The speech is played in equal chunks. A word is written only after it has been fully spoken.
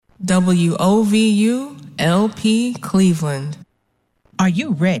WOVU LP Cleveland. Are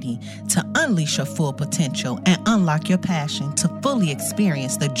you ready to unleash your full potential and unlock your passion to fully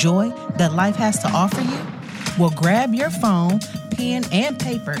experience the joy that life has to offer you? Well, grab your phone, pen, and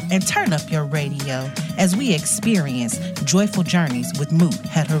paper and turn up your radio as we experience Joyful Journeys with Moot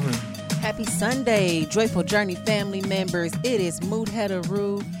Hetaru. Happy Sunday, Joyful Journey family members. It is Moot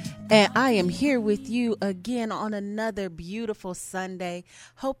Hetaru, and I am here with you again on another beautiful Sunday,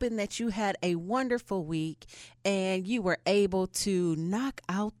 hoping that you had a wonderful week and you were able to knock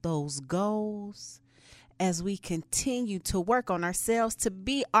out those goals as we continue to work on ourselves to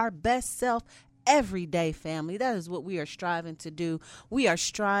be our best self every day, family. That is what we are striving to do. We are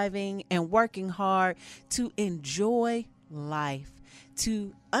striving and working hard to enjoy life,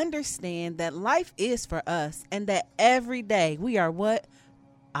 to understand that life is for us and that every day we are what?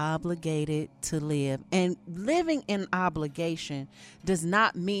 Obligated to live. And living in obligation does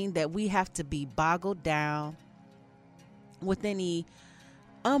not mean that we have to be boggled down with any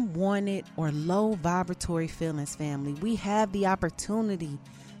unwanted or low vibratory feelings, family. We have the opportunity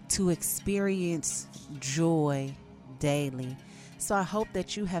to experience joy daily. So I hope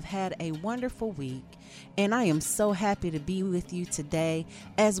that you have had a wonderful week, and I am so happy to be with you today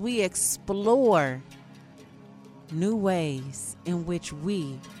as we explore new ways in which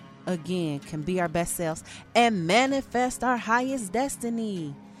we, again, can be our best selves and manifest our highest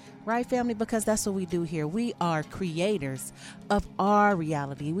destiny. Right, family? Because that's what we do here. We are creators of our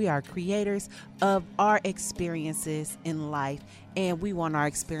reality. We are creators of our experiences in life, and we want our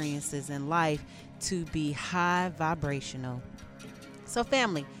experiences in life to be high vibrational. So,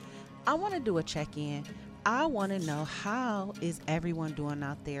 family, I want to do a check-in. I want to know, how is everyone doing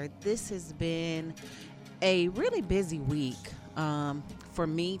out there? This has been a really busy week for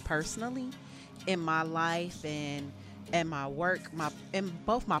me personally in my life and at my work, in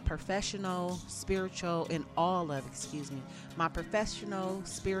both my professional, spiritual, and my professional,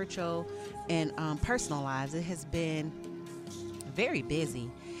 spiritual, and personal lives. It has been very busy,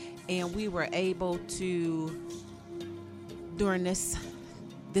 and we were able to, during this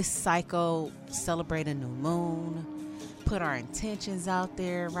cycle, celebrate a new moon, put our intentions out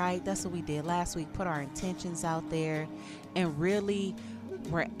there, right? That's what we did last week, put our intentions out there, and really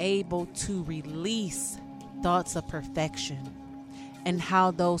were able to release thoughts of perfection and how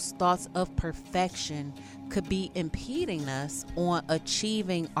those thoughts of perfection could be impeding us on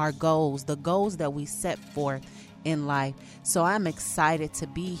achieving our goals, the goals that we set forth in life. So I'm excited to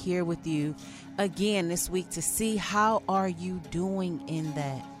be here with you again this week to see, how are you doing in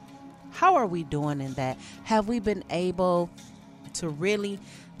that? How are we doing in that? Have we been able to really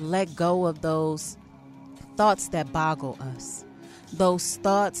let go of those thoughts that boggle us, those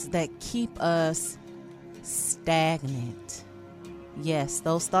thoughts that keep us stagnant? Yes,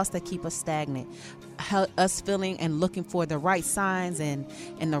 those thoughts that keep us stagnant, us feeling and looking for the right signs and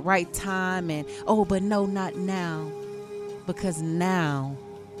the right time, and but no, not now, because now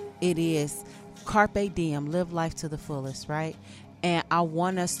it is carpe diem, live life to the fullest, right? And I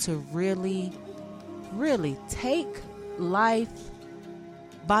want us to really, really take life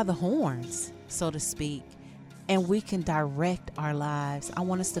by the horns, so to speak, and we can direct our lives. I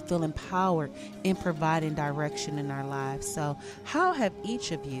want us to feel empowered in providing direction in our lives. So how have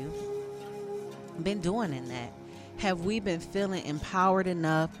each of you been doing in that? Have we been feeling empowered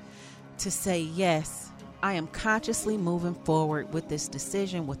enough to say, yes, I am consciously moving forward with this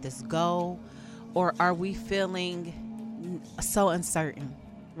decision, with this goal? Or are we feeling so uncertain,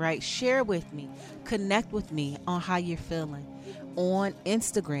 right? Share with me, connect with me on how you're feeling on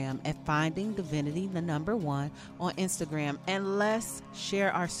Instagram at Finding Divinity, the number 1 on Instagram. And let's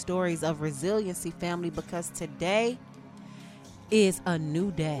share our stories of resiliency, family, because today is a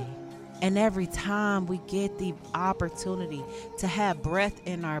new day. And every time we get the opportunity to have breath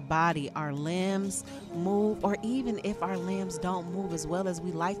in our body, our limbs move, or even if our limbs don't move as well as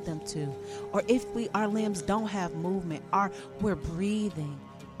we like them to, or if our limbs don't have movement, we're breathing,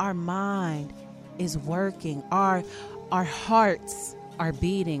 our mind is working, our hearts are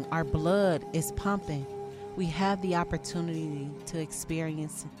beating, our blood is pumping, we have the opportunity to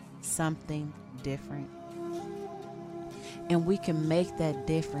experience something different. And we can make that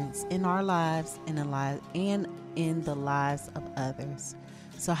difference in our lives and in the lives of others.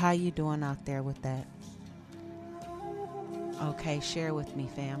 So how you doing out there with that? Okay, share with me,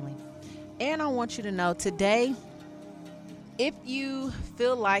 family. And I want you to know today, if you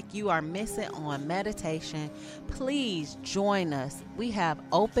feel like you are missing on meditation, please join us. We have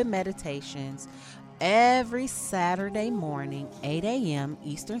open meditations every Saturday morning, 8 a.m.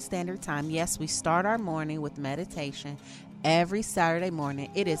 Eastern Standard Time. Yes, we start our morning with meditation every Saturday morning.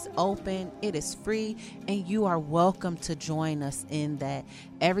 It is open, it is free, and you are welcome to join us in that.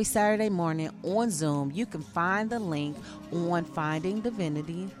 Every Saturday morning on Zoom, you can find the link on Finding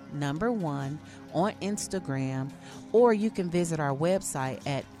Divinity #1 on Instagram, or you can visit our website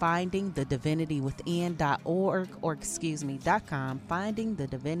at findingthedivinitywithin.org .com,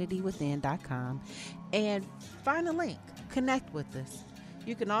 findingthedivinitywithin.com, and find a link. Connect with us.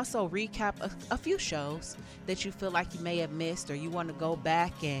 You can also recap a few shows that you feel like you may have missed, or you want to go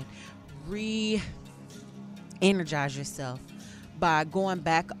back and re-energize yourself by going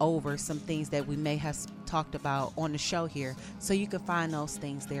back over some things that we may have talked about on the show here. So you can find those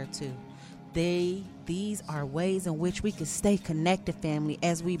things there too. These are ways in which we can stay connected, family,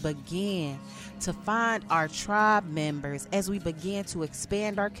 as we begin to find our tribe members, as we begin to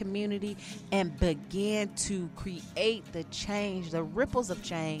expand our community and begin to create the change, the ripples of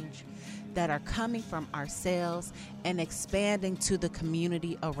change that are coming from ourselves and expanding to the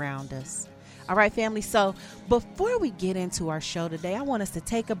community around us. All right, family. So before we get into our show today, I want us to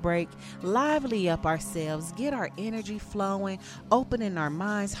take a break, lively up ourselves, get our energy flowing, opening our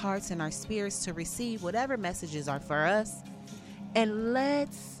minds, hearts, and our spirits to receive whatever messages are for us. And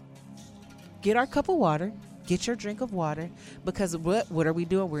let's get our cup of water. Get your drink of water, because what are we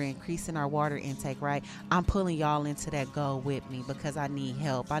doing? We're increasing our water intake, right? I'm pulling y'all into that goal with me because I need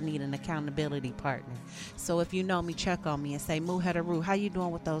help. I need an accountability partner. So if you know me, check on me and say, Muhetaru, how you doing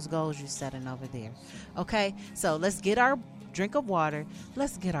with those goals you're setting over there? Okay, so let's get our drink of water.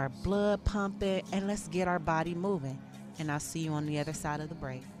 Let's get our blood pumping, and let's get our body moving. And I'll see you on the other side of the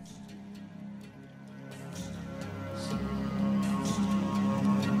break.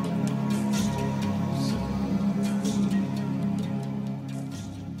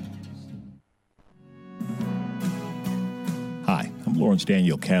 Lawrence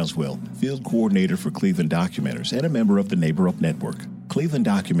Daniel Caswell, Field Coordinator for Cleveland Documenters and a member of the Neighbor Up Network. Cleveland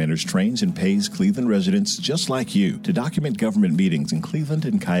Documenters trains and pays Cleveland residents just like you to document government meetings in Cleveland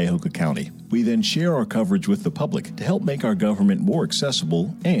and Cuyahoga County. We then share our coverage with the public to help make our government more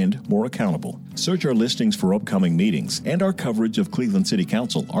accessible and more accountable. Search our listings for upcoming meetings and our coverage of Cleveland City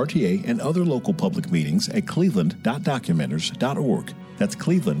Council, RTA, and other local public meetings at cleveland.documenters.org. That's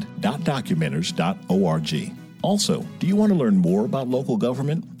cleveland.documenters.org. Also, do you want to learn more about local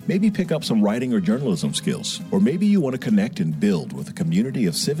government? Maybe pick up some writing or journalism skills. Or maybe you want to connect and build with a community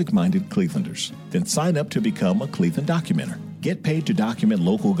of civic-minded Clevelanders. Then sign up to become a Cleveland Documenter. Get paid to document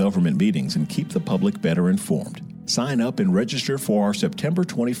local government meetings and keep the public better informed. Sign up and register for our September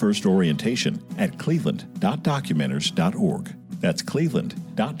 21st orientation at cleveland.documenters.org. That's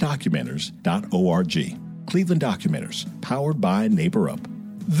cleveland.documenters.org. Cleveland Documenters, powered by Neighbor Up.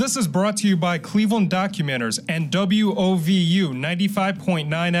 This is brought to you by Cleveland Documenters and WOVU 95.9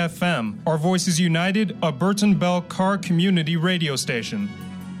 FM. Our Voices United, a Burton Bell Car community radio station.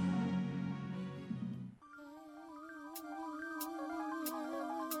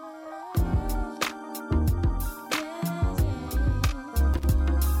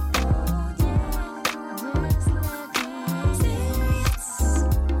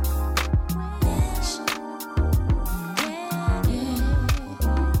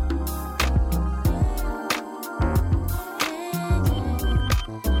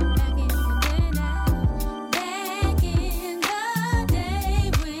 Back in the day.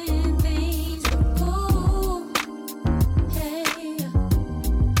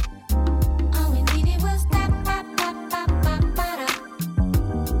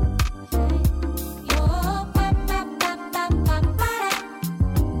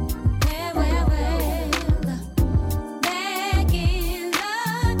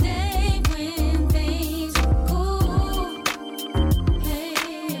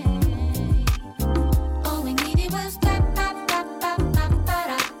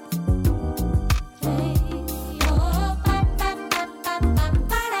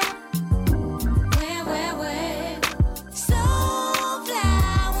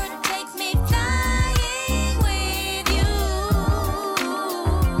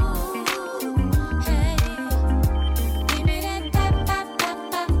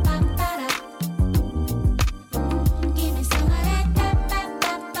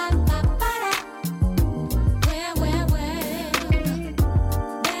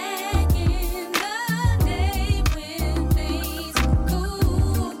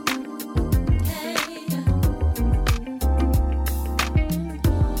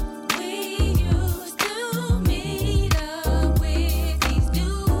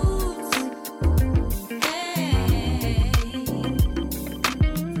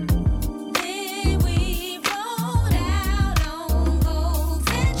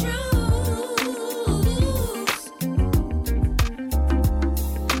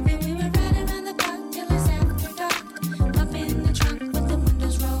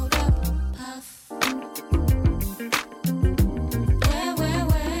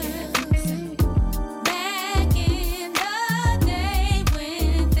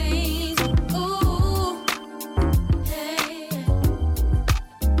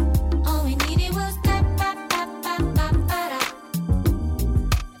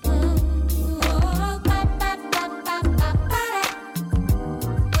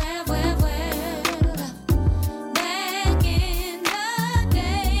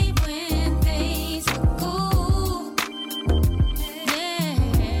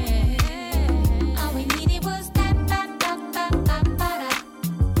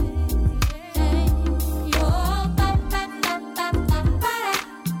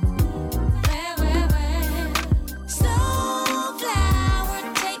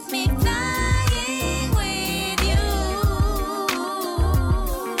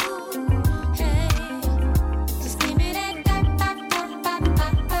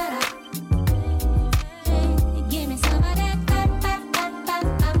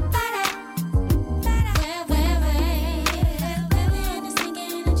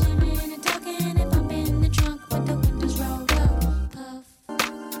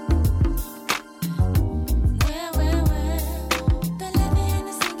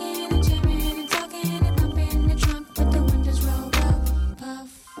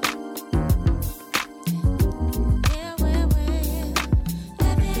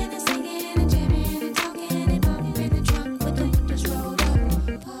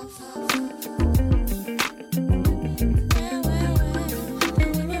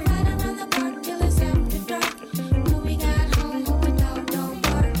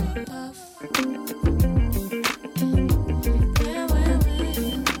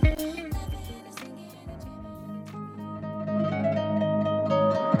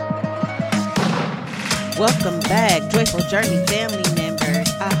 Welcome back, Joyful Journey family members.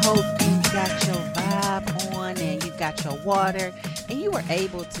 I hope you got your vibe on and you got your water and you were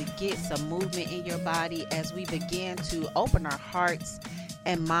able to get some movement in your body as we begin to open our hearts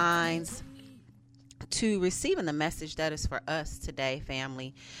and minds to receiving the message that is for us today,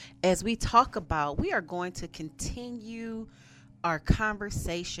 family. As we talk about, we are going to continue our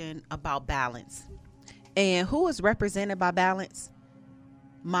conversation about balance. And who is represented by balance?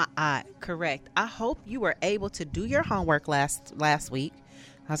 Maat, correct. I hope you were able to do your homework last week.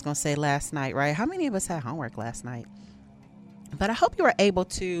 I was going to say last night, right? How many of us had homework last night? But I hope you were able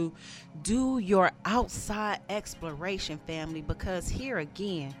to do your outside exploration, family, because here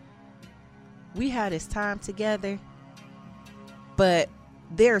again, we had this time together, but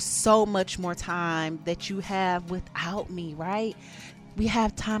there's so much more time that you have without me, right? We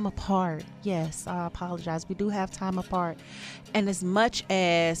have time apart. Yes, I apologize. We do have time apart. And as much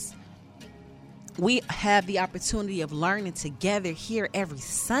as we have the opportunity of learning together here every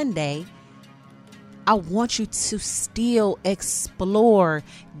Sunday, I want you to still explore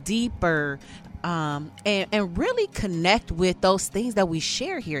deeper and really connect with those things that we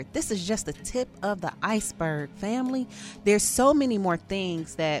share here. This is just the tip of the iceberg, family. There's so many more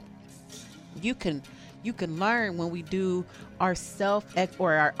things that you can learn when we do our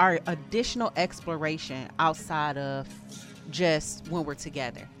our additional exploration outside of just when we're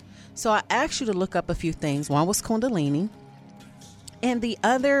together. So I asked you to look up a few things. One was Kundalini, and the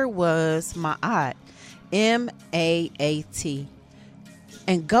other was Maat, M-A-A-T.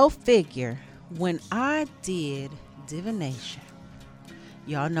 And go figure, when I did divination,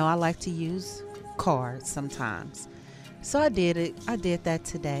 y'all know I like to use cards sometimes. So I did it. I did that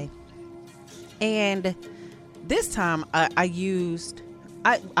today. And this time I've used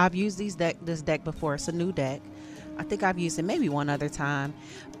this deck before. It's a new deck. I think I've used it maybe one other time.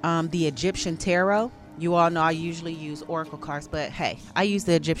 The Egyptian Tarot. You all know I usually use Oracle cards, but hey, I used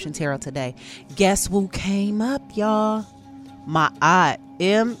the Egyptian Tarot today. Guess who came up, y'all? Maat,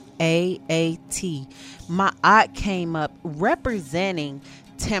 M-A-A-T. Maat came up representing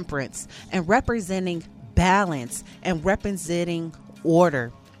temperance and representing balance and representing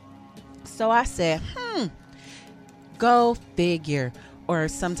order. So I said, go figure. Or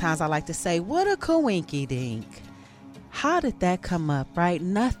sometimes I like to say, what a coinky dink. How did that come up, right?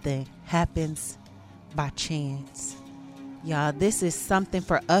 Nothing happens by chance. Y'all, this is something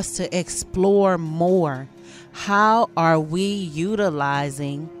for us to explore more. How are we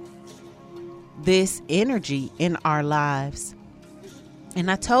utilizing this energy in our lives? And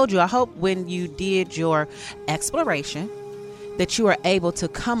I told you, I hope when you did your exploration that you are able to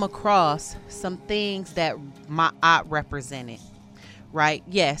come across some things that Maat represented, right?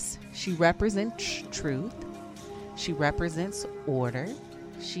 Yes, she represents truth. She represents order.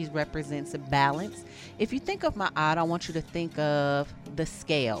 She represents a balance. If you think of Maat, I want you to think of the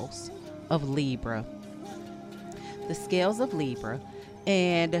scales of Libra. The scales of Libra,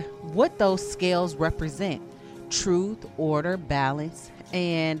 and what those scales represent: truth, order, balance.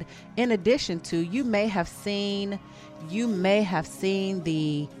 And in addition to, you may have seen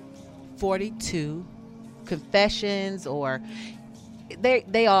the 42 confessions, or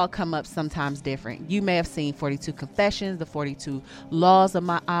they all come up sometimes different. You may have seen 42 confessions, the 42 laws of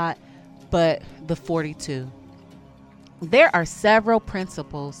Maat, but the 42. There are several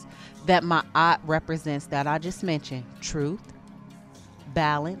principles that Maat represents that I just mentioned: truth,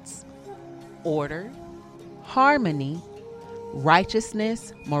 balance, order, harmony,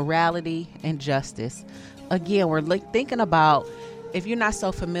 righteousness, morality, and justice. Again, we're thinking about, if you're not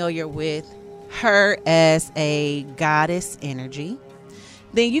so familiar with her as a goddess energy,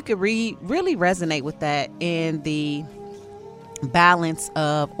 then you could really resonate with that in the balance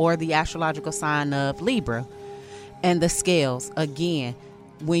of, or the astrological sign of Libra. And the scales, again,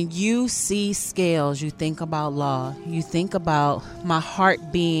 when you see scales, you think about law. You think about my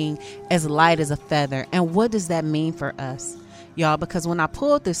heart being as light as a feather. And what does that mean for us, y'all? Because when I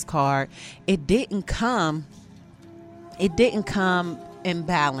pulled this card, it didn't come in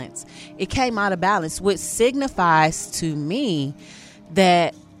balance. It came out of balance, which signifies to me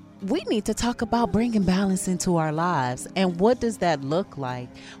that we need to talk about bringing balance into our lives. And what does that look like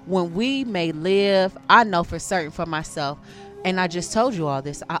when we may live? I know for certain for myself, and I just told you all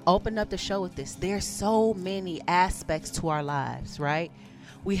this. I opened up the show with this. There's so many aspects to our lives, right?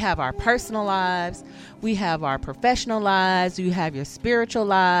 We have our personal lives. We have our professional lives. You have your spiritual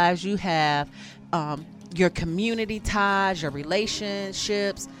lives. You have your community ties, your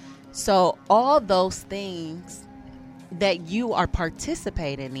relationships. So all those things that you are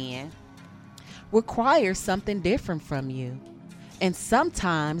participating in require something different from you. And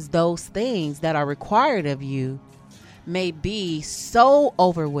sometimes those things that are required of you may be so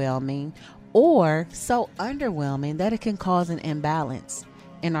overwhelming or so underwhelming that it can cause an imbalance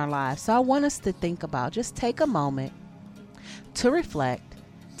in our lives. So I want us to think about, just take a moment to reflect,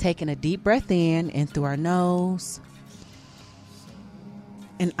 taking a deep breath in through our nose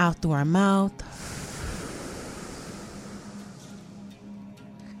and out through our mouth.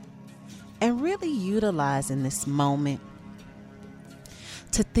 And really utilizing this moment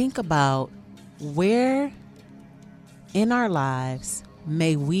to think about where in our lives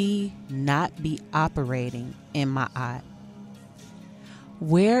may we not be operating in Ma'at.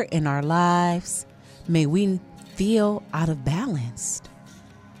 Where in our lives may we feel out of balance,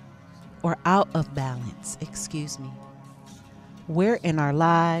 or out of balance, excuse me. Where in our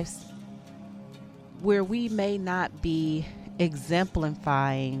lives where we may not be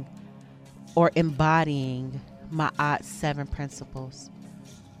exemplifying or embodying Ma'at's 7 principles.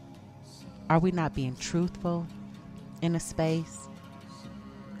 Are we not being truthful in a space?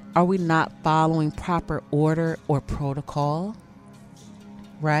 Are we not following proper order or protocol?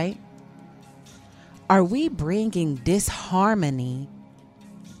 Right? Are we bringing disharmony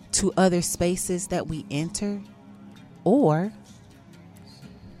to other spaces that we enter? Or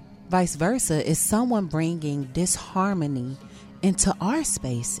vice versa, is someone bringing disharmony into our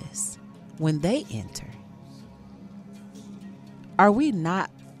spaces when they enter? Are we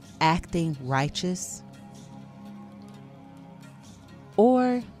not acting righteous?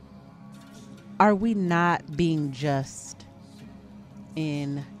 Or are we not being just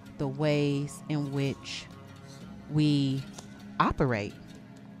in the ways in which we operate?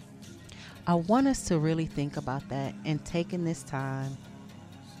 I want us to really think about that and taking this time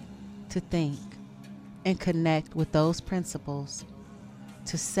to think and connect with those principles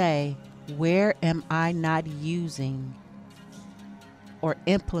to say, where am I not using or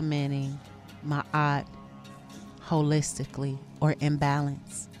implementing Ma'at holistically or in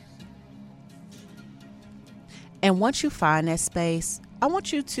balance? And once you find that space, I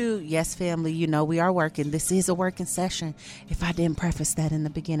want you to, yes, family, you know, we are working. This is a working session. If I didn't preface that in the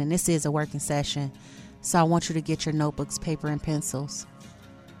beginning, this is a working session. So I want you to get your notebooks, paper, and pencils.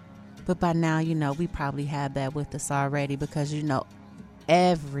 But by now, you know, we probably have that with us already because, you know,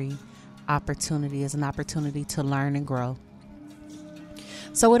 every opportunity is an opportunity to learn and grow.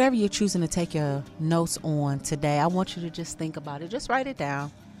 So whatever you're choosing to take your notes on today, I want you to just think about it. Just write it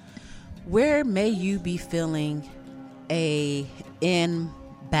down. Where may you be feeling a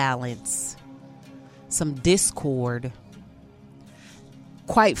imbalance, some discord?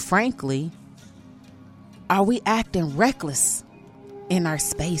 Quite frankly, are we acting reckless in our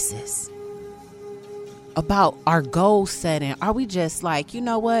spaces about our goal setting? Are we just like, you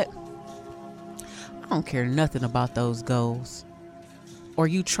know what? I don't care nothing about those goals. Or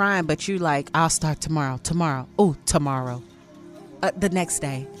you trying, but you like, I'll start tomorrow. Oh, tomorrow. The next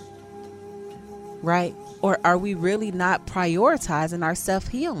day. Right? Or are we really not prioritizing our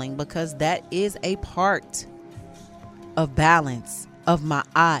self-healing? Because that is a part of balance, of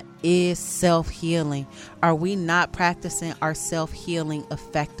Ma'at, is self-healing. Are we not practicing our self-healing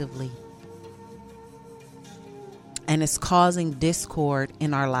effectively? And it's causing discord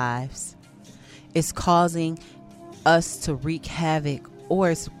in our lives. It's causing us to wreak havoc, or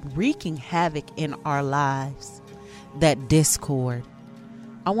it's wreaking havoc in our lives, that discord.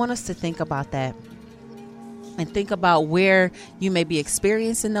 I want us to think about that and think about where you may be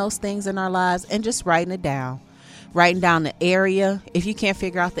experiencing those things in our lives and just writing it down. Writing down the area. If you can't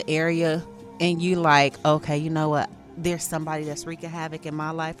figure out the area and you like, okay, you know what? There's somebody that's wreaking havoc in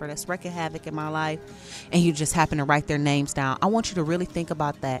my life or that's wreaking havoc in my life, and you just happen to write their names down. I want you to really think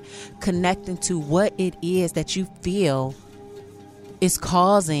about that, connecting to what it is that you feel is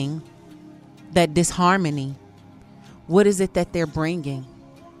causing that disharmony. What is it that they're bringing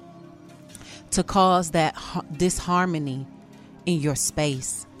to cause that disharmony in your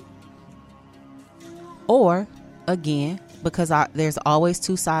space? Or, again, because there's always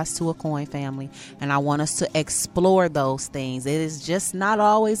 2 sides to a coin, family, and I want us to explore those things. It is just not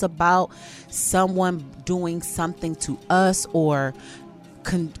always about someone doing something to us or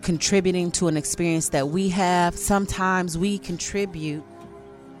contributing to an experience that we have. Sometimes we contribute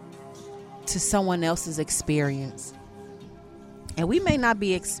to someone else's experience, and we may not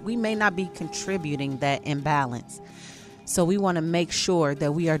be contributing that imbalance. So we want to make sure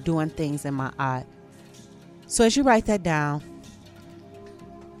that we are doing things in Ma'at. So as you write that down,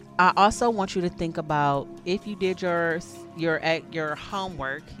 I also want you to think about if you did your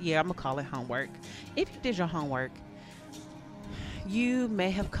homework. Yeah, I'm gonna call it homework. If you did your homework, you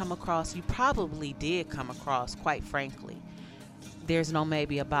may have come across, you probably did come across, quite frankly, There's no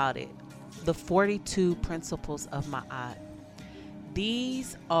maybe about it. The 42 principles of Maat.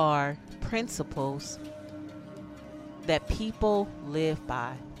 These are principles that people live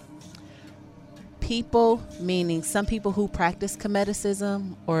by. People, meaning some people who practice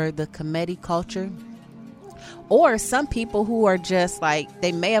Kemeticism or the Kemeti culture, or some people who are just like,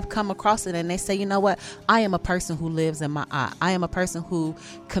 they may have come across it and they say, you know what, I am a person who lives in Ma'at. I am a person who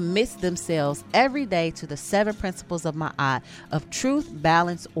commits themselves every day to the 7 principles of Ma'at, of truth,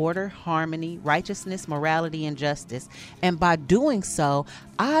 balance, order, harmony, righteousness, morality, and justice. And by doing so,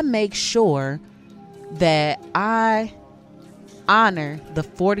 I make sure that I honor the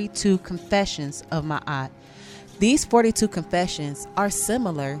 42 confessions of Ma'at. These 42 confessions are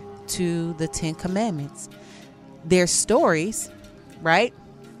similar to the 10 commandments. There's stories, right,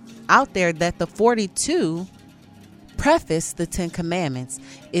 out there that the 42 preface the 10 commandments,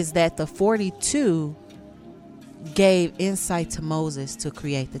 is that the 42 gave insight to Moses to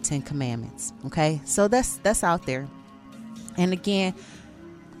create the 10 commandments. Okay, so that's out there. And again,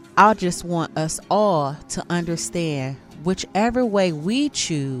 I just want us all to understand, whichever way we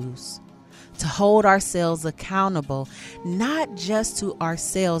choose to hold ourselves accountable, not just to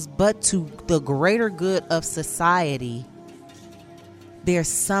ourselves, but to the greater good of society, there's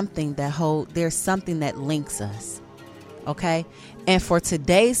something that links us. Okay? And for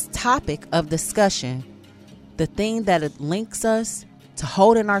today's topic of discussion, the thing that it links us to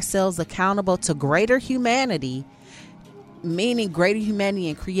holding ourselves accountable to greater humanity, meaning greater humanity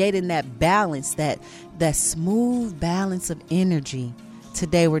and creating that balance, that smooth balance of energy.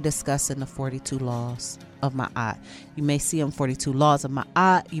 Today we're discussing the 42 laws of Ma'at. You may see them 42 laws of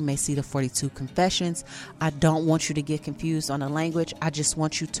Ma'at. You may see the 42 confessions. I don't want you to get confused on the language. I just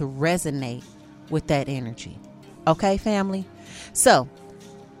want you to resonate with that energy. Okay, family? So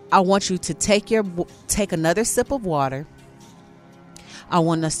I want you to take another sip of water. I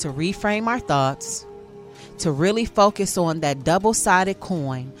want us to reframe our thoughts, to really focus on that double-sided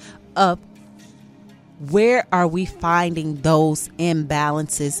coin of where are we finding those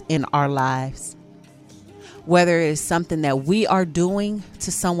imbalances in our lives? Whether it's something that we are doing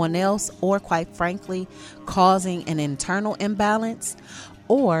to someone else, or quite frankly, causing an internal imbalance,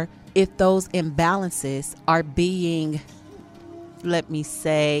 or if those imbalances are being, let me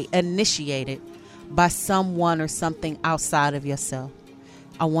say, initiated by someone or something outside of yourself.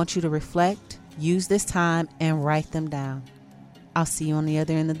 I want you to reflect, use this time, and write them down. I'll see you on the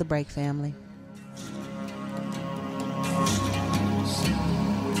other end of the break, family.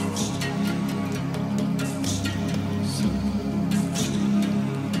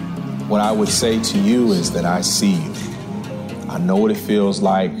 What I would say to you is that I see you. I know what it feels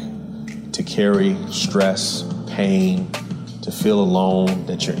like to carry stress, pain, to feel alone,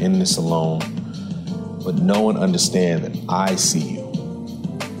 that you're in this alone. But know and understand that I see you.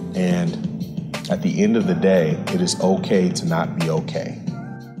 And at the end of the day, it is okay to not be okay.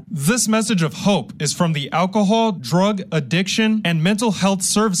 This message of hope is from the Alcohol, Drug, Addiction, and Mental Health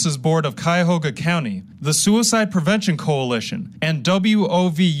Services Board of Cuyahoga County, the Suicide Prevention Coalition, and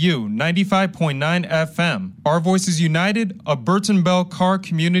WOVU 95.9 FM, Our Voices United, a Burton Bell Carr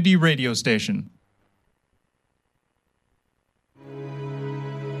community radio station.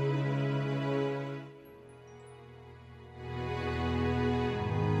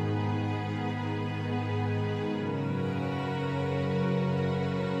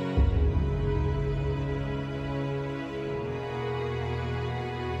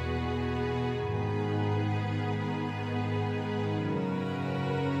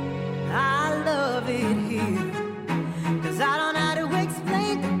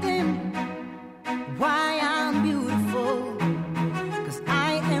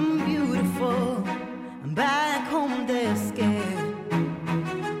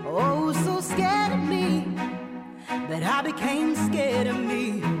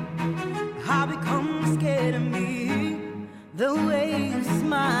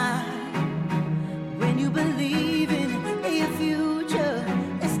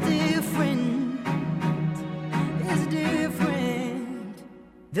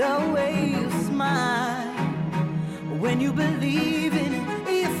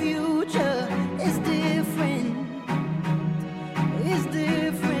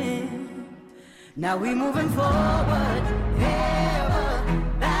 Now we moving forward, never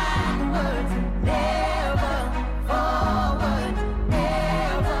backwards, never forward,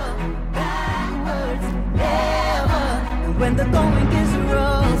 never backwards, never. And when the going gets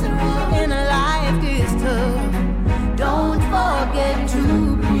rough and life gets tough, don't forget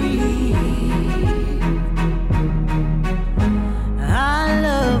to breathe. I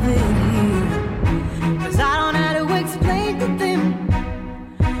love it here, 'cause I don't have to explain to them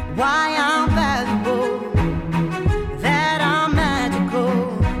why I'm valuable, that I'm magical.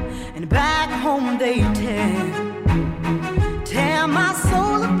 And back home they tear my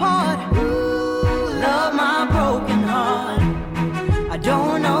soul apart. Love my broken heart. I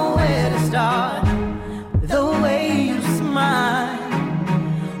don't know where to start. The way you smile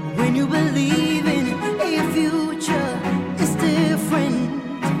when you believe in a future is different.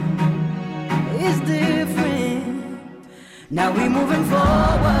 It's different. Now we moving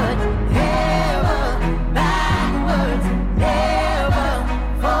forward, never backwards, never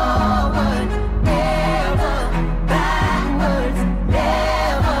forward, never backwards,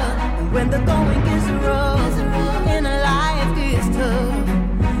 never. And when the going gets rough and life gets tough,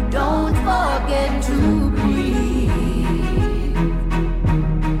 don't forget to breathe.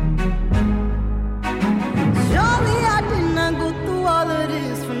 Surely I did not go through all of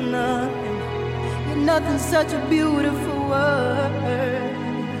this for nothing. Yet nothing's such a beautiful word.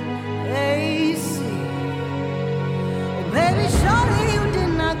 Hey, see. Oh, baby, surely you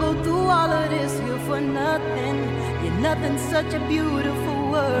did not go through all of this here for nothing. Yet nothing's such a beautiful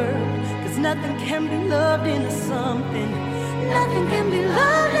word. 'Cause nothing can be loved into something. Nothing can be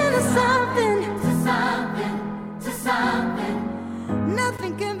loved into something. To something, to something.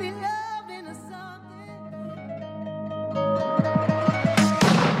 Nothing can be loved into something.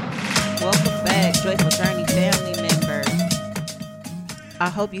 Welcome back, Joyful Journey family members. I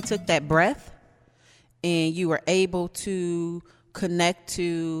hope you took that breath and you were able to connect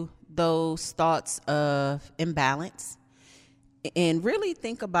to those thoughts of imbalance and really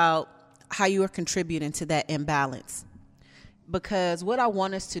think about how you are contributing to that imbalance. Because what I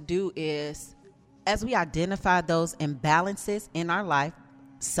want us to do is, as we identify those imbalances in our life,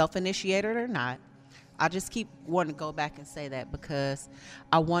 self-initiated or not, I just keep wanting to go back and say that because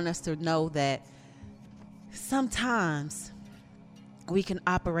I want us to know that sometimes we can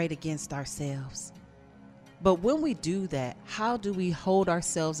operate against ourselves. But when we do that, how do we hold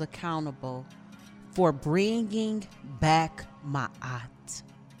ourselves accountable for bringing back Ma'at?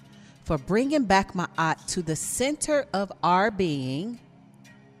 For bringing back Ma'at to the center of our being,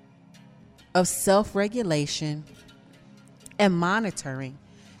 of self-regulation and monitoring.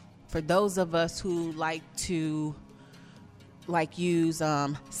 For those of us who like to use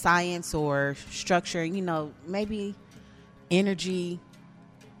science or structure, maybe energy,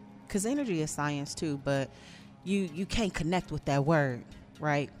 because energy is science too, but you can't connect with that word,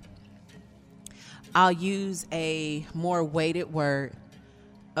 right? I'll use a more weighted word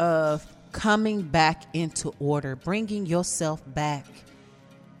of coming back into order, bringing yourself back,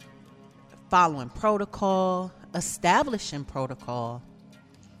 following protocol, establishing protocol,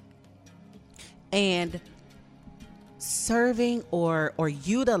 and serving or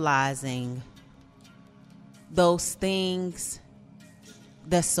utilizing those things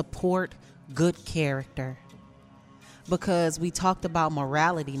that support good character. Because we talked about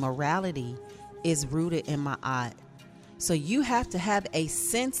morality. Morality is rooted in Ma'at. So you have to have a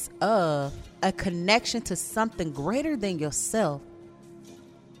sense of a connection to something greater than yourself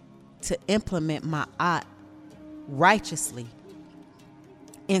to implement Ma'at righteously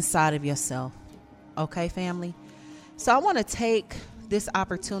inside of yourself. Okay, family? So I want to take this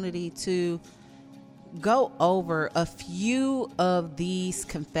opportunity to go over a few of these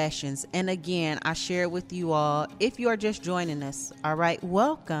confessions. And again, I share with you all, if you are just joining us, all right,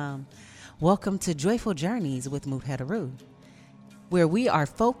 welcome. Welcome to Joyful Journeys with Maat-Balance, where we are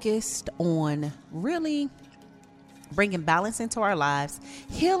focused on really bringing balance into our lives,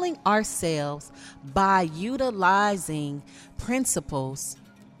 healing ourselves by utilizing principles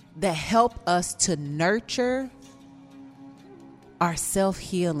that help us to nurture our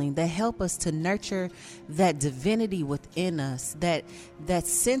self-healing, that help us to nurture that divinity within us, that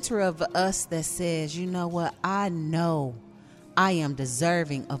center of us that says, you know what, I know I am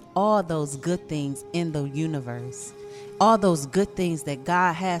deserving of all those good things in the universe, all those good things that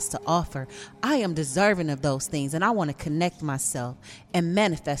God has to offer. I am deserving of those things, and I want to connect myself and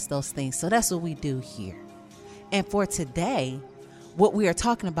manifest those things. So that's what we do here. And for today, what we are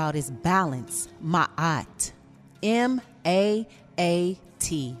talking about is balance, Ma'at, M-A-A-T.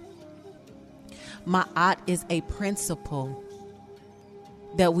 Ma'at is a principle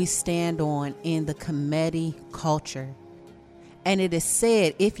that we stand on in the Kemetic culture. And it is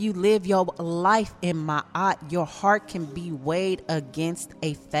said, if you live your life in Ma'at, your heart can be weighed against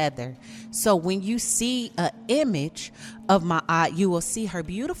a feather. So when you see an image of Ma'at, you will see her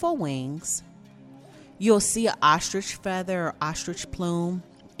beautiful wings. You'll see an ostrich feather or ostrich plume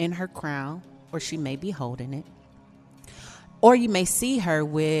in her crown, or she may be holding it. Or you may see her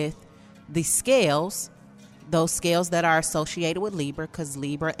with the scales those scales that are associated with Libra, because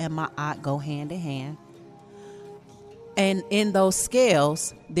Libra and Ma'at go hand in hand. And in those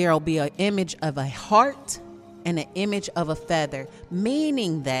scales, there will be an image of a heart and an image of a feather,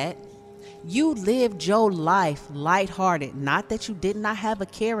 meaning that you lived your life lighthearted. Not that you did not have a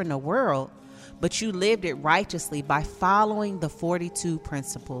care in the world, but you lived it righteously by following the 42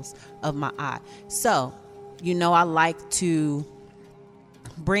 principles of Ma'at. So, I like to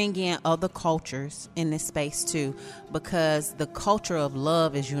bring in other cultures in this space too, because the culture of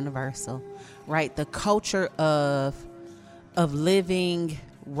love is universal, right? The culture of living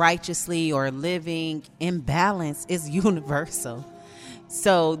righteously or living in balance is universal.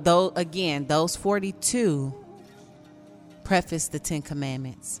 So those 42 preface the 10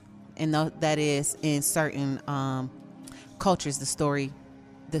 commandments, and that is in certain cultures the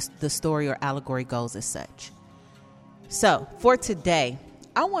story or allegory goes as such. So for today,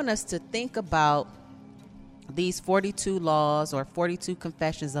 I want us to think about these 42 laws or 42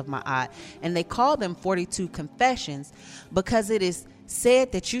 confessions of Ma'at. And they call them 42 confessions because it is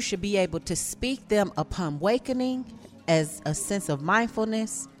said that you should be able to speak them upon awakening as a sense of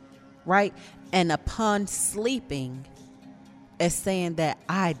mindfulness, right? And upon sleeping as saying that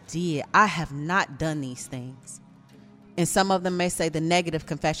I have not done these things. And some of them may say the negative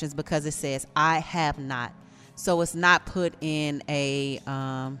confessions because it says I have not. So it's not put in a,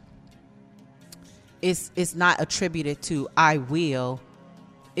 it's not attributed to I will.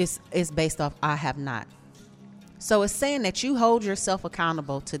 It's based off I have not. So it's saying that you hold yourself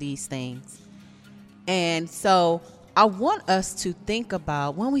accountable to these things. And so I want us to think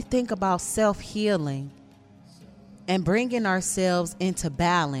about, when we think about self-healing and bringing ourselves into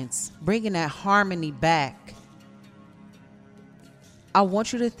balance, bringing that harmony back, I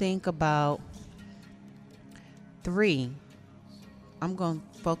want you to think about 3. I'm going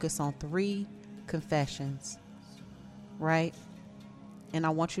to focus on 3 confessions, right? And I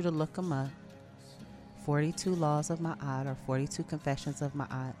want you to look them up. 42 laws of Ma'at or 42 confessions of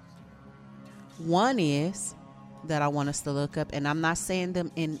Ma'at. One is that I want us to look up, and I'm not saying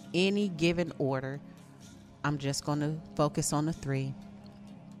them in any given order. I'm just going to focus on the 3,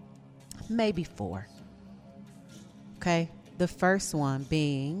 maybe 4. Okay. The first one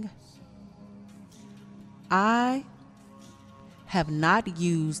being, I have not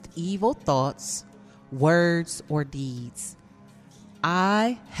used evil thoughts, words, or deeds.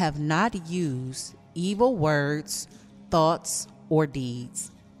 I have not used evil words, thoughts, or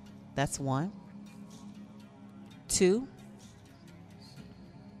deeds. That's 1. 2,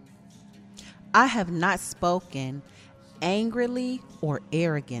 I have not spoken angrily or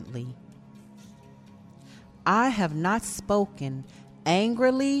arrogantly. I have not spoken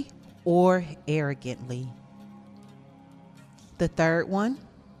angrily or arrogantly. The third one,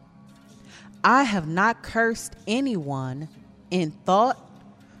 I have not cursed anyone in thought,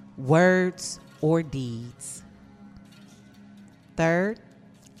 words, or deeds. Third,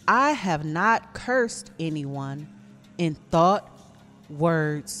 I have not cursed anyone in thought,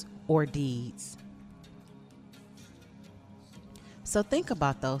 words, or deeds. So think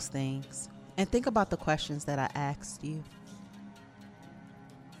about those things and think about the questions that I asked you.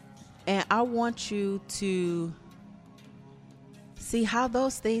 And I want you to see how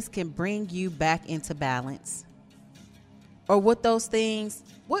those things can bring you back into balance. Or what those things,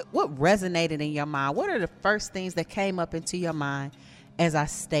 what resonated in your mind? What are the first things that came up into your mind as I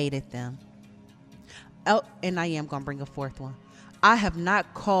stated them? Oh, and I am going to bring a 4th one. I have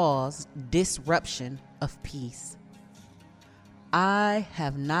not caused disruption of peace. I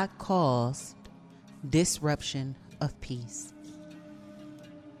have not caused disruption of peace.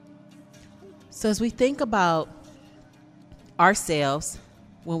 So as we think about ourselves,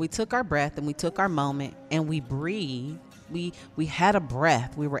 when we took our breath and we took our moment and we breathed, we had a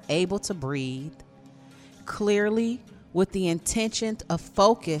breath. We were able to breathe clearly with the intention of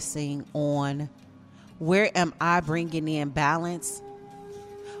focusing on where am I bringing in balance,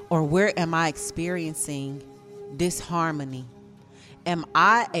 or where am I experiencing disharmony? Am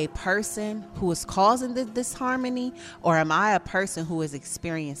I a person who is causing the disharmony, or am I a person who is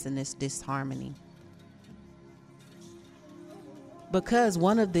experiencing this disharmony? Because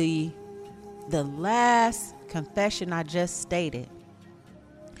one of the last confession I just stated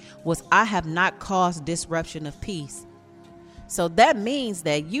was I have not caused disruption of peace. So that means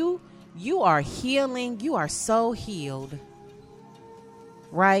that you are healing. You are so healed,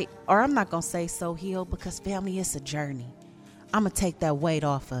 right? Or I'm not going to say so healed, because family, it's a journey. I'm going to take that weight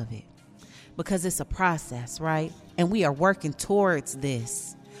off of it because it's a process, right? And we are working towards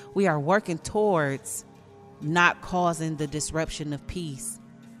this. We are working towards not causing the disruption of peace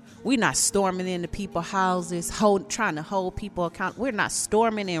We're not storming into people's houses, trying to hold people accountable. We're not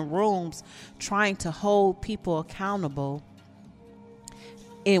storming in rooms trying to hold people accountable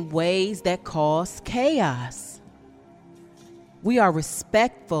in ways that cause chaos. We are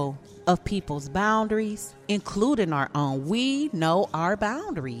respectful of people's boundaries, including our own. We know our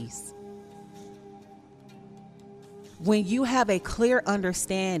boundaries. When you have a clear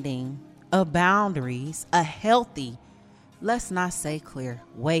understanding of boundaries, a healthy, let's not say clear,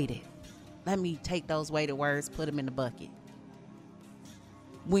 weighted. Let me take those weighted words, put them in the bucket.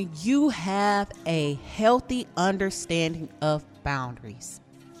 When you have a healthy understanding of boundaries,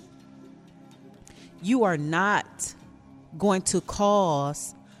 you are not going to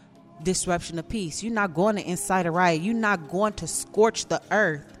cause disruption of peace. You're not going to incite a riot. You're not going to scorch the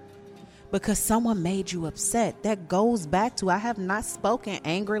earth because someone made you upset. That goes back to, I have not spoken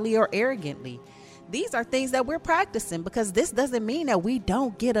angrily or arrogantly. These are things that we're practicing, because this doesn't mean that we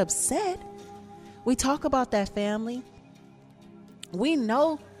don't get upset. We talk about that, family. We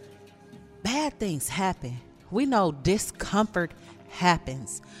know bad things happen. We know discomfort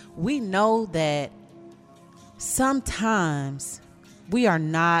happens. We know that sometimes we are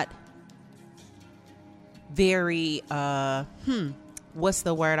not very, what's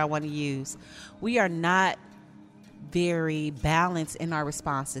the word I want to use? We are not very balanced in our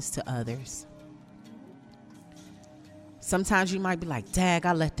responses to others. Sometimes you might be like, dag,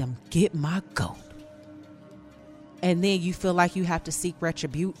 I let them get my goat. And then you feel like you have to seek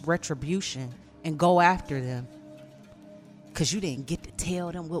retribution and go after them because you didn't get to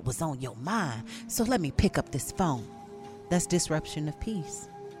tell them what was on your mind. So let me pick up this phone. That's disruption of peace.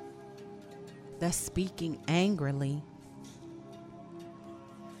 That's speaking angrily.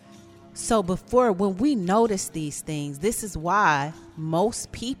 So when we notice these things, this is why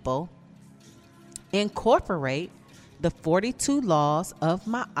most people incorporate the 42 laws of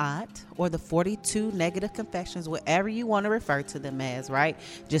Maat, or the 42 negative confessions, whatever you want to refer to them as, right?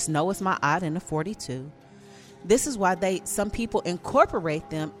 Just know it's Maat and the 42. This is why some people incorporate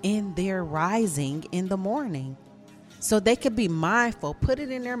them in their rising in the morning. So they could be mindful, put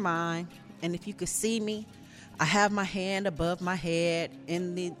it in their mind. And if you could see me, I have my hand above my head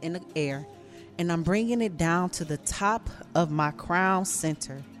in the air, and I'm bringing it down to the top of my crown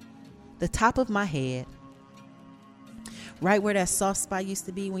center, the top of my head. Right where that soft spot used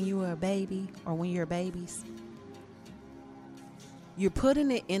to be when you were a baby, or when you're babies. You're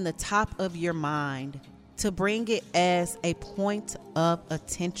putting it in the top of your mind to bring it as a point of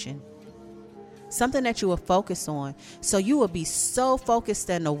attention. Something that you will focus on. So you will be so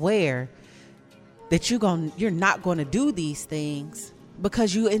focused and aware that you're not going to do these things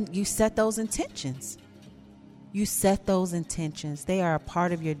because you set those intentions. You set those intentions. They are a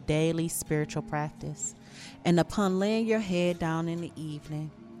part of your daily spiritual practice. And upon laying your head down in the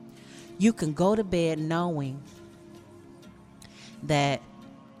evening, you can go to bed knowing that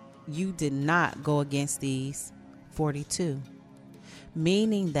you did not go against these 42.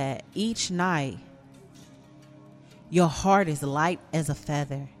 Meaning that each night, your heart is light as a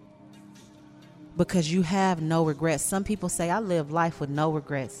feather because you have no regrets. Some people say, I live life with no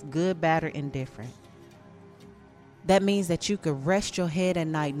regrets, good, bad, or indifferent. That means that you could rest your head at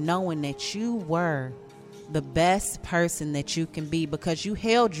night knowing that you were the best person that you can be because you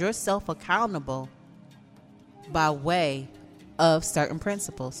held yourself accountable by way of certain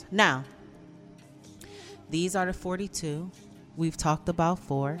principles. Now, these are the 42. We've talked about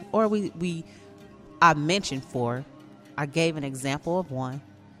 4, or I mentioned 4. I gave an example of 1.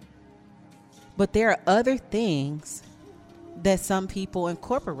 But there are other things that some people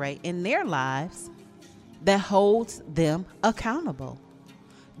incorporate in their lives that holds them accountable.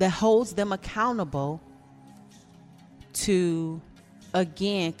 That holds them accountable to,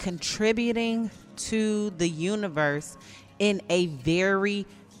 again, contributing to the universe in a very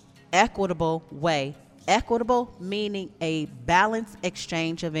equitable way. Equitable meaning a balanced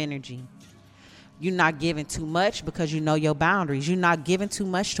exchange of energy. You're not giving too much because you know your boundaries. You're not giving too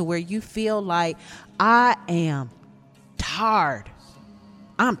much to where you feel like, I am tired.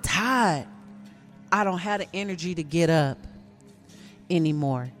 I'm tired. I don't have the energy to get up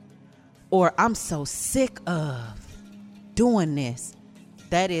anymore. Or I'm so sick of doing this.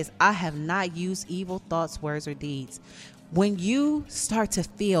 That is, I have not used evil thoughts, words, or deeds. When you start to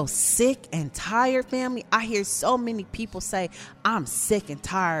feel sick and tired, family, I hear so many people say, I'm sick and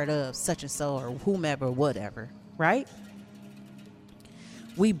tired of such and so, or whomever, whatever, right?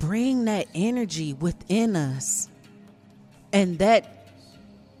 We bring that energy within us. And that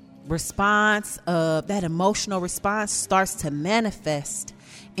response, that emotional response starts to manifest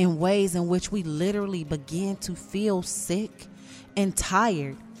in ways in which we literally begin to feel sick and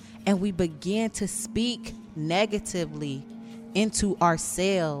tired. and we begin to speak negatively into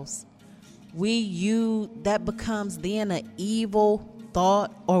ourselves, that becomes then an evil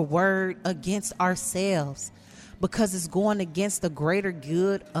thought or word against ourselves, because it's going against the greater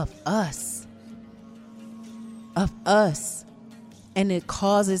good of us. And it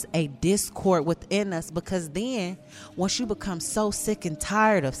causes a discord within us, because then once you become so sick and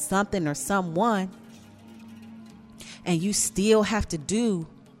tired of something or someone, and you still have to do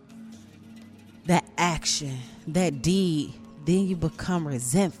that action, that deed, then you become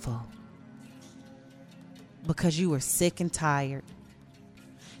resentful because you were sick and tired.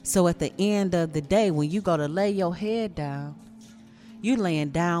 So at the end of the day, when you go to lay your head down, you laying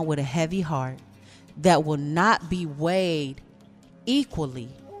down with a heavy heart that will not be weighed equally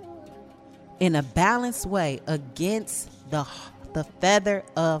in a balanced way against the feather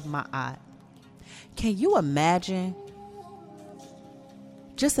of my eye. Can you imagine?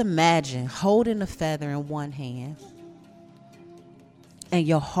 Just imagine holding a feather in one hand and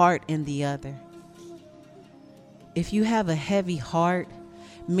your heart in the other. If you have a heavy heart,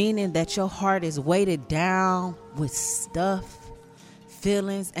 meaning that your heart is weighted down with stuff,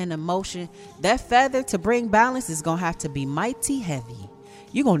 feelings, and emotion, that feather, to bring balance, is going to have to be mighty heavy.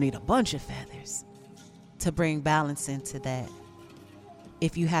 You're going to need a bunch of feathers to bring balance into that,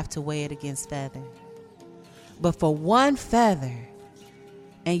 if you have to weigh it against feather. But for one feather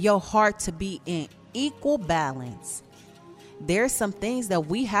and your heart to be in equal balance, there's some things that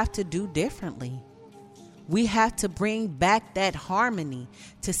we have to do differently. We have to bring back that harmony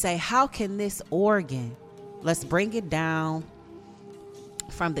to say, how can this organ, let's bring it down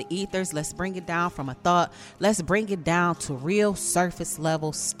from the ethers, let's bring it down from a thought, let's bring it down to real surface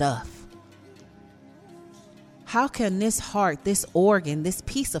level stuff. How can this heart, this organ, this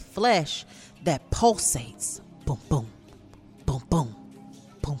piece of flesh that pulsates, boom, boom, boom, boom,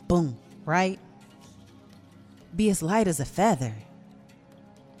 boom, boom, right, be as light as a feather,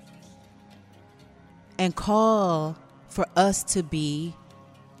 and call for us to be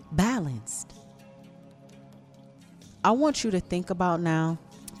balanced? I want you to think about now,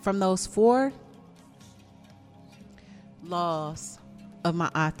 from those 4 laws of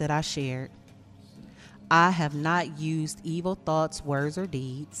Ma'at that I shared, I have not used evil thoughts, words, or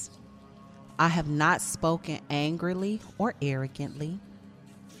deeds. I have not spoken angrily or arrogantly.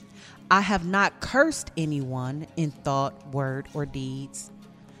 I have not cursed anyone in thought, word, or deeds.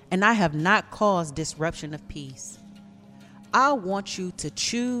 And I have not caused disruption of peace. I want you to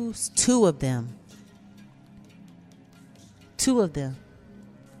choose 2 of them. 2 of them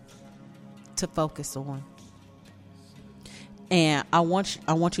to focus on. And I want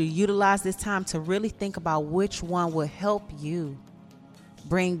you to utilize this time to really think about which one will help you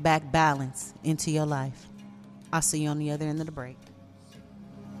bring back balance into your life. I'll see you on the other end of the break.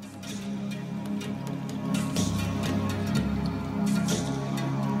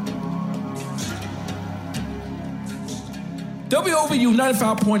 WOVU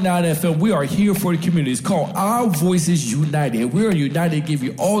 95.9 FM, we are here for the community. It's called Our Voices United. We are united to give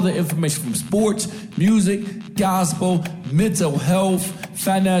you all the information from sports, music, gospel, mental health,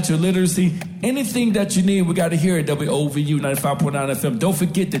 financial literacy, anything that you need, we got to hear at WOVU 95.9 FM. Don't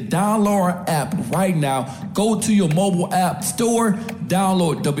forget to download our app right now. Go to your mobile app store,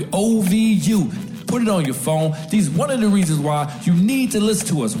 download WOVU. Put it on your phone. These are one of the reasons why you need to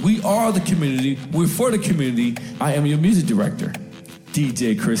listen to us. We are the community. We're for the community. I am your music director,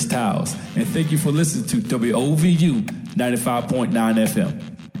 DJ Chris Towles. And thank you for listening to WOVU 95.9 FM.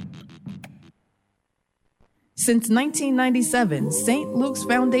 Since 1997, St. Luke's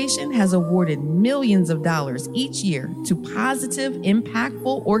Foundation has awarded millions of dollars each year to positive,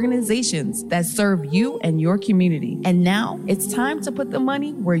 impactful organizations that serve you and your community. And now it's time to put the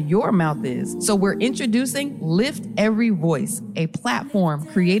money where your mouth is. So we're introducing Lift Every Voice, a platform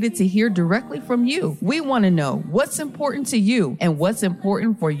created to hear directly from you. We want to know what's important to you and what's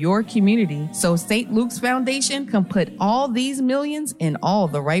important for your community, so St. Luke's Foundation can put all these millions in all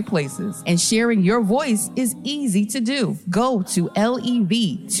the right places. And sharing your voice is easy to do. Go to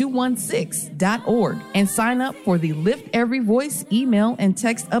lev216.org and sign up for the Lift Every Voice email and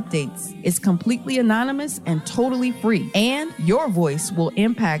text updates. It's completely anonymous and totally free. And your voice will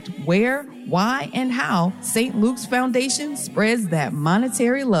impact where, why, and how St. Luke's Foundation spreads that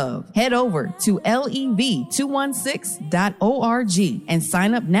monetary love. Head over to lev216.org and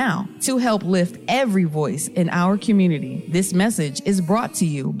sign up now to help lift every voice in our community. This message is brought to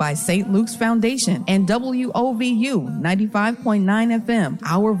you by St. Luke's Foundation and WOVU 95.9 FM,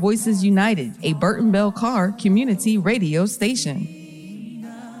 Our Voices United, a Burton Bell Carr community radio station.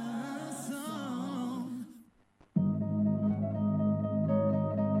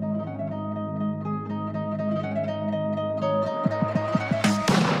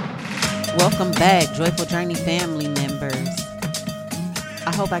 Welcome back, Joyful Journey family members.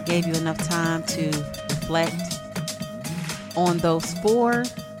 I hope I gave you enough time to reflect on those 4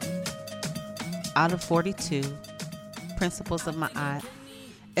 out of 42 principles of Maat.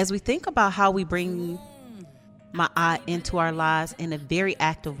 As we think about how we bring Maat into our lives in a very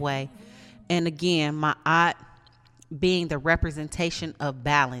active way, and again, Maat being the representation of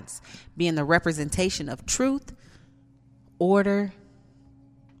balance, being the representation of truth, order,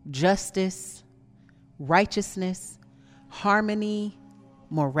 justice, righteousness, harmony,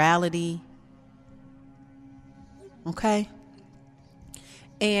 morality. Okay?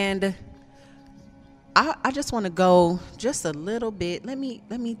 And I just want to go just a little bit. Let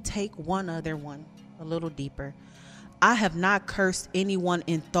me take one other one a little deeper. I have not cursed anyone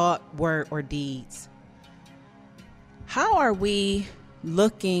in thought, word, or deeds. How are we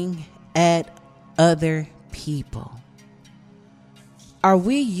looking at other people? Are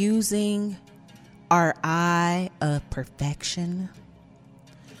we using our eye of perfection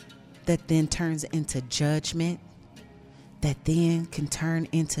that then turns into judgment, that then can turn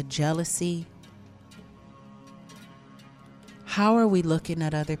into jealousy? How are we looking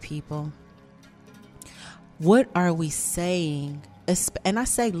at other people? What are we saying? And I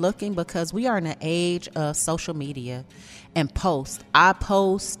say looking because we are in an age of social media and post. I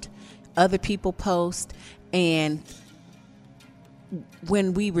post, other people post, and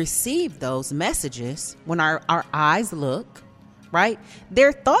when we receive those messages, when our eyes look, right, there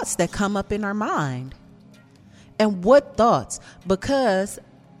are thoughts that come up in our mind. And what thoughts? Because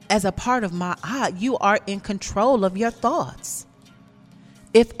as a part of Maat, you are in control of your thoughts.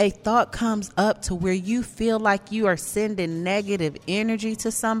 If a thought comes up to where you feel like you are sending negative energy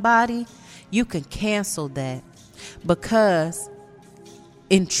to somebody, you can cancel that. Because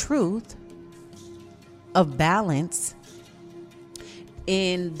in truth of balance,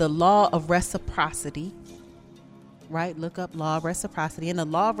 in the law of reciprocity, right? Look up law of reciprocity. In the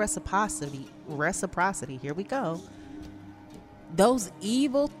law of reciprocity, here we go. Those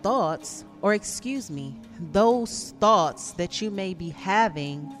evil thoughts, or those thoughts that you may be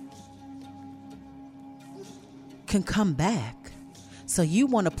having can come back. So you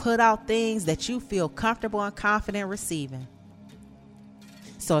want to put out things that you feel comfortable and confident receiving.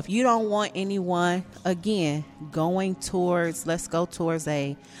 So if you don't want anyone, again, let's go towards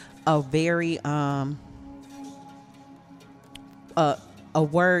a very, a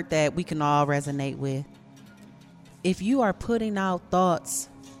word that we can all resonate with. If you are putting out thoughts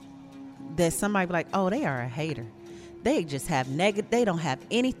that somebody be like, oh, they are a hater. They just have they don't have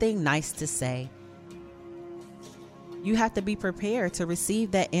anything nice to say. You have to be prepared to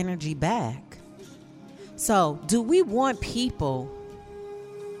receive that energy back. So do we want people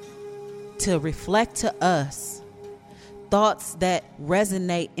to reflect to us thoughts that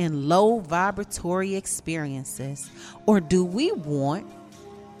resonate in low vibratory experiences? Or do we want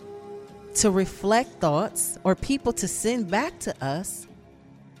to reflect thoughts or people to send back to us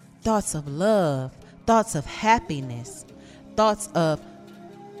thoughts of love, thoughts of happiness, thoughts of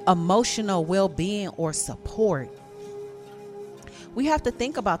emotional well-being or support? We have to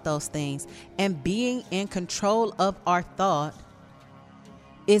think about those things, and being in control of our thought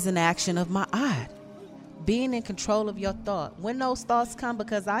is an action of Maat. Being in control of your thought. When those thoughts come,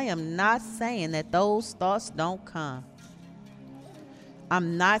 because I am not saying that those thoughts don't come.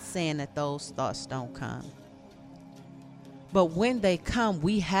 I'm not saying that those thoughts don't come. But when they come,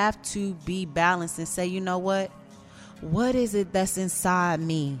 we have to be balanced and say, you know what? What is it that's inside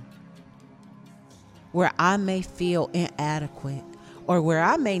me where I may feel inadequate, or where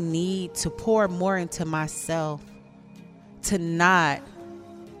I may need to pour more into myself to not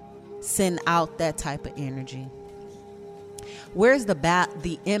send out that type of energy? Where's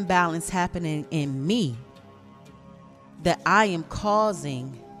the imbalance happening in me that I am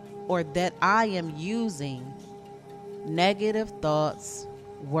causing, or that I am using negative thoughts,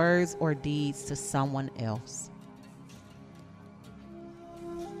 words, or deeds to someone else?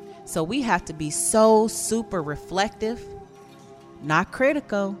 So we have to be so super reflective, not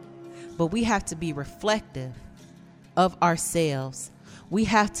critical, but we have to be reflective of ourselves. We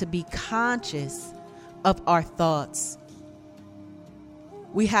have to be conscious of our thoughts.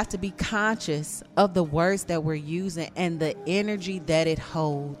 We have to be conscious of the words that we're using and the energy that it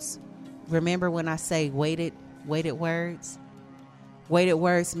holds. Remember when I say weighted words? Weighted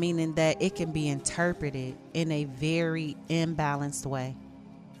words meaning that it can be interpreted in a very imbalanced way.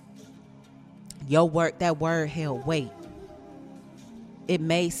 That word held weight. It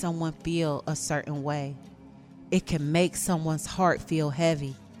made someone feel a certain way. It can make someone's heart feel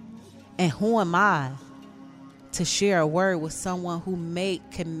heavy. And who am I to share a word with someone who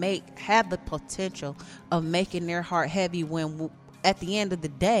have the potential of making their heart heavy when at the end of the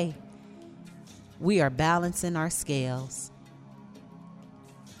day, we are balancing our scales.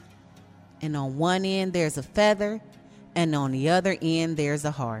 And on one end, there's a feather, and on the other end, there's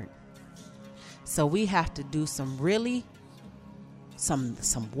a heart. So we have to do some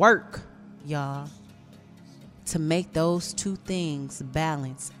work, y'all, to make those two things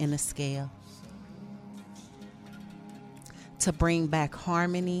balance in a scale. To bring back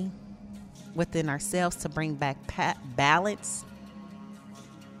harmony within ourselves, to bring back balance.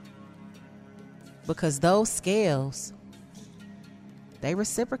 Because those scales, they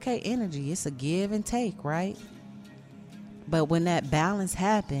reciprocate energy. It's a give and take, right? But when that balance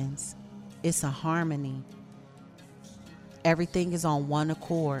happens, it's a harmony. Everything is on one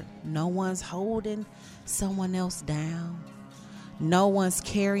accord. No one's holding someone else down. No one's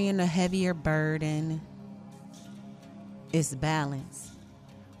carrying a heavier burden. It's balance,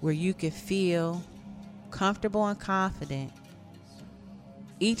 where you can feel comfortable and confident.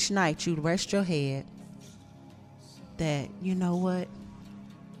 Each night you rest your head that, you know what?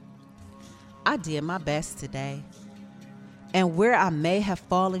 I did my best today. And where I may have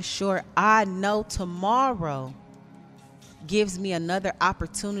fallen short, I know tomorrow gives me another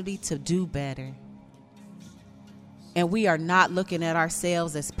opportunity to do better. And we are not looking at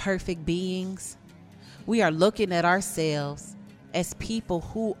ourselves as perfect beings. We are looking at ourselves as people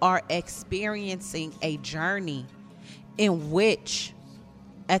who are experiencing a journey in which,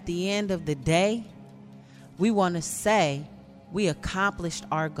 at the end of the day, we want to say we accomplished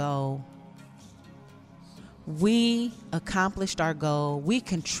our goal. We accomplished our goal. We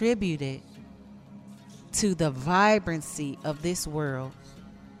contributed to the vibrancy of this world.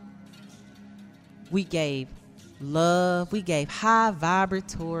 We gave love. We gave high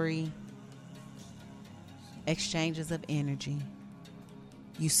vibratory exchanges of energy.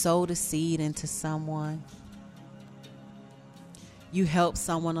 You sowed a seed into someone. You helped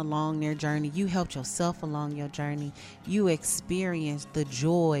someone along their journey. You helped yourself along your journey. You experienced the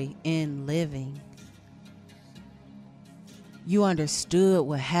joy in living. You understood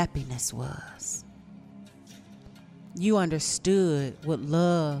what happiness was. You understood what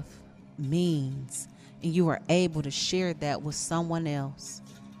love means, and you were able to share that with someone else.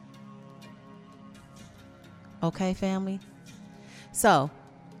 Okay, family? So,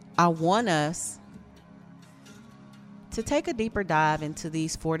 I want us to take a deeper dive into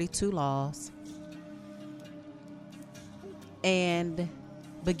these 42 laws and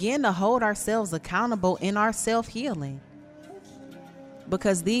begin to hold ourselves accountable in our self-healing.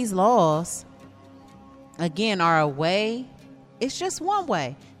 Because these laws, again, are a way. It's just one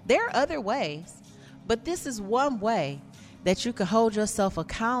way. There are other ways, but this is one way that you can hold yourself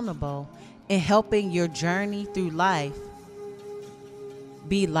accountable in helping your journey through life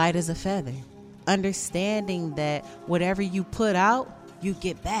be light as a feather. Understanding that whatever you put out, you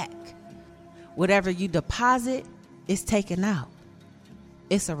get back. Whatever you deposit is taken out.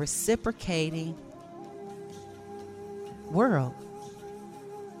 It's a reciprocating world.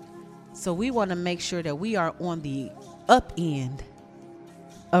 So we want to make sure that we are on the up end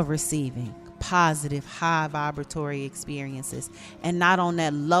of receiving positive, high vibratory experiences, and not on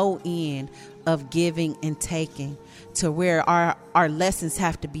that low end of giving and taking, to where our lessons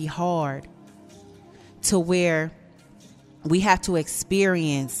have to be hard, to where we have to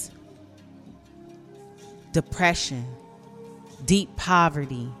experience depression, deep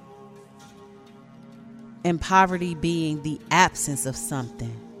poverty, and poverty being the absence of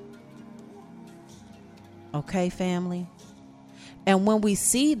something. Okay, family? And when we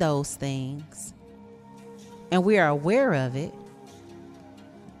see those things and we are aware of it,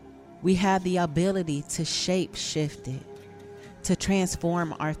 we have the ability to shape shift it, to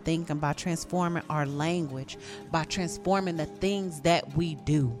transform our thinking by transforming our language, by transforming the things that we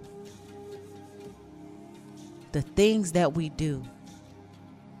do. The things that we do.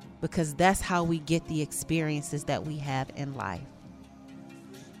 Because that's how we get the experiences that we have in life.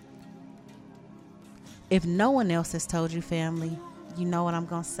 If no one else has told you, family, you know what I'm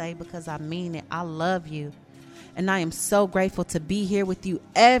going to say, because I mean it. I love you. And I am so grateful to be here with you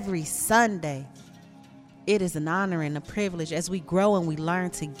every Sunday. It is an honor and a privilege as we grow and we learn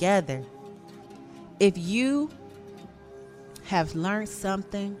together. If you have learned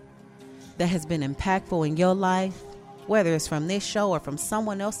something that has been impactful in your life, whether it's from this show or from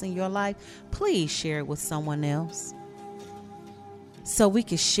someone else in your life, please share it with someone else. so we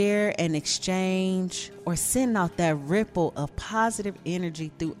can share and exchange or send out that ripple of positive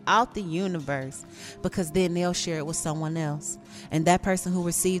energy throughout the universe, because then they'll share it with someone else, and that person who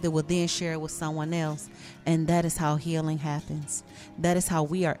received it will then share it with someone else, and that is how healing happens. That is how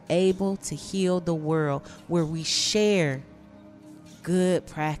we are able to heal the world, where we share good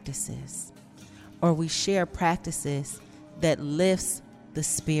practices, or we share practices that lifts the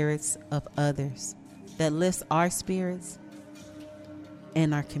spirits of others, that lifts our spirits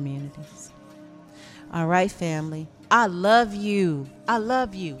and our communities. All right, family. I love you. I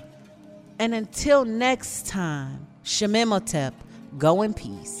love you. And until next time, Shemimotep, go in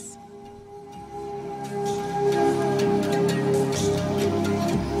peace.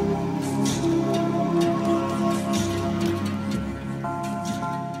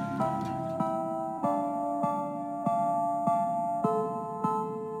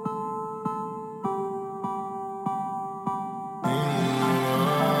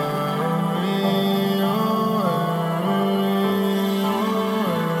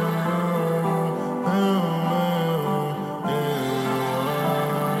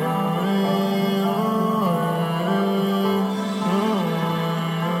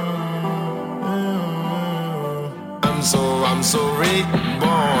 I'm so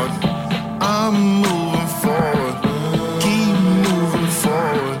reborn. I'm moving forward. Keep moving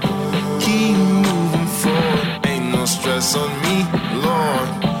forward. Keep moving forward. Ain't no stress on me, Lord.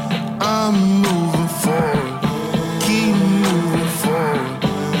 I'm moving forward. Keep moving forward.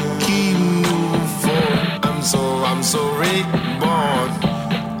 Keep moving forward. I'm so reborn.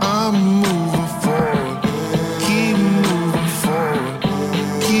 I'm moving forward. Keep moving forward.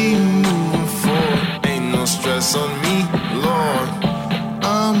 Keep moving forward. Ain't no stress on me, Lord.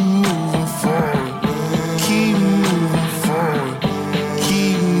 I'm moving forward. Keep moving forward.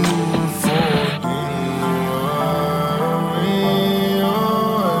 Keep moving forward.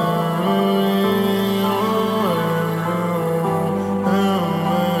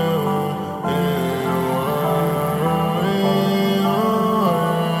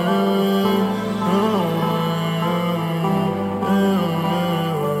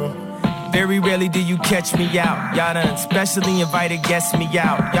 Very rarely do you catch me out. Y'all done specially invited guests me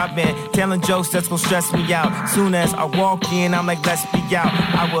out. Y'all been telling jokes that's gonna stress me out. Soon as I walk in, I'm like, let's be out.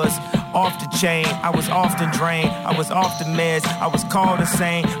 I was off the chain, I was often drained, I was off the meds, I was called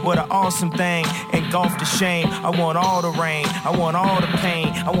insane. What an awesome thing, engulfed the shame. I want all the rain, I want all the pain,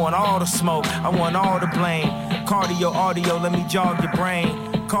 I want all the smoke, I want all the blame. Cardio, audio, let me jog your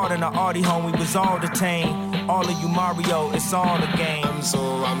brain. Caught in the Audi home, we was all detained. All of you Mario, it's all a game. I'm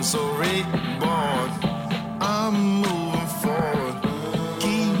so reborn. I'm moving forward.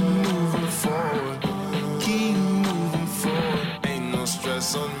 Keep moving forward. Keep moving forward. Ain't no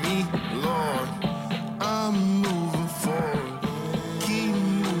stress on me, Lord. I'm moving forward. Keep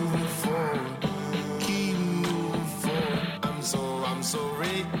moving forward. Keep moving forward. I'm so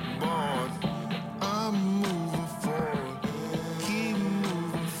reborn.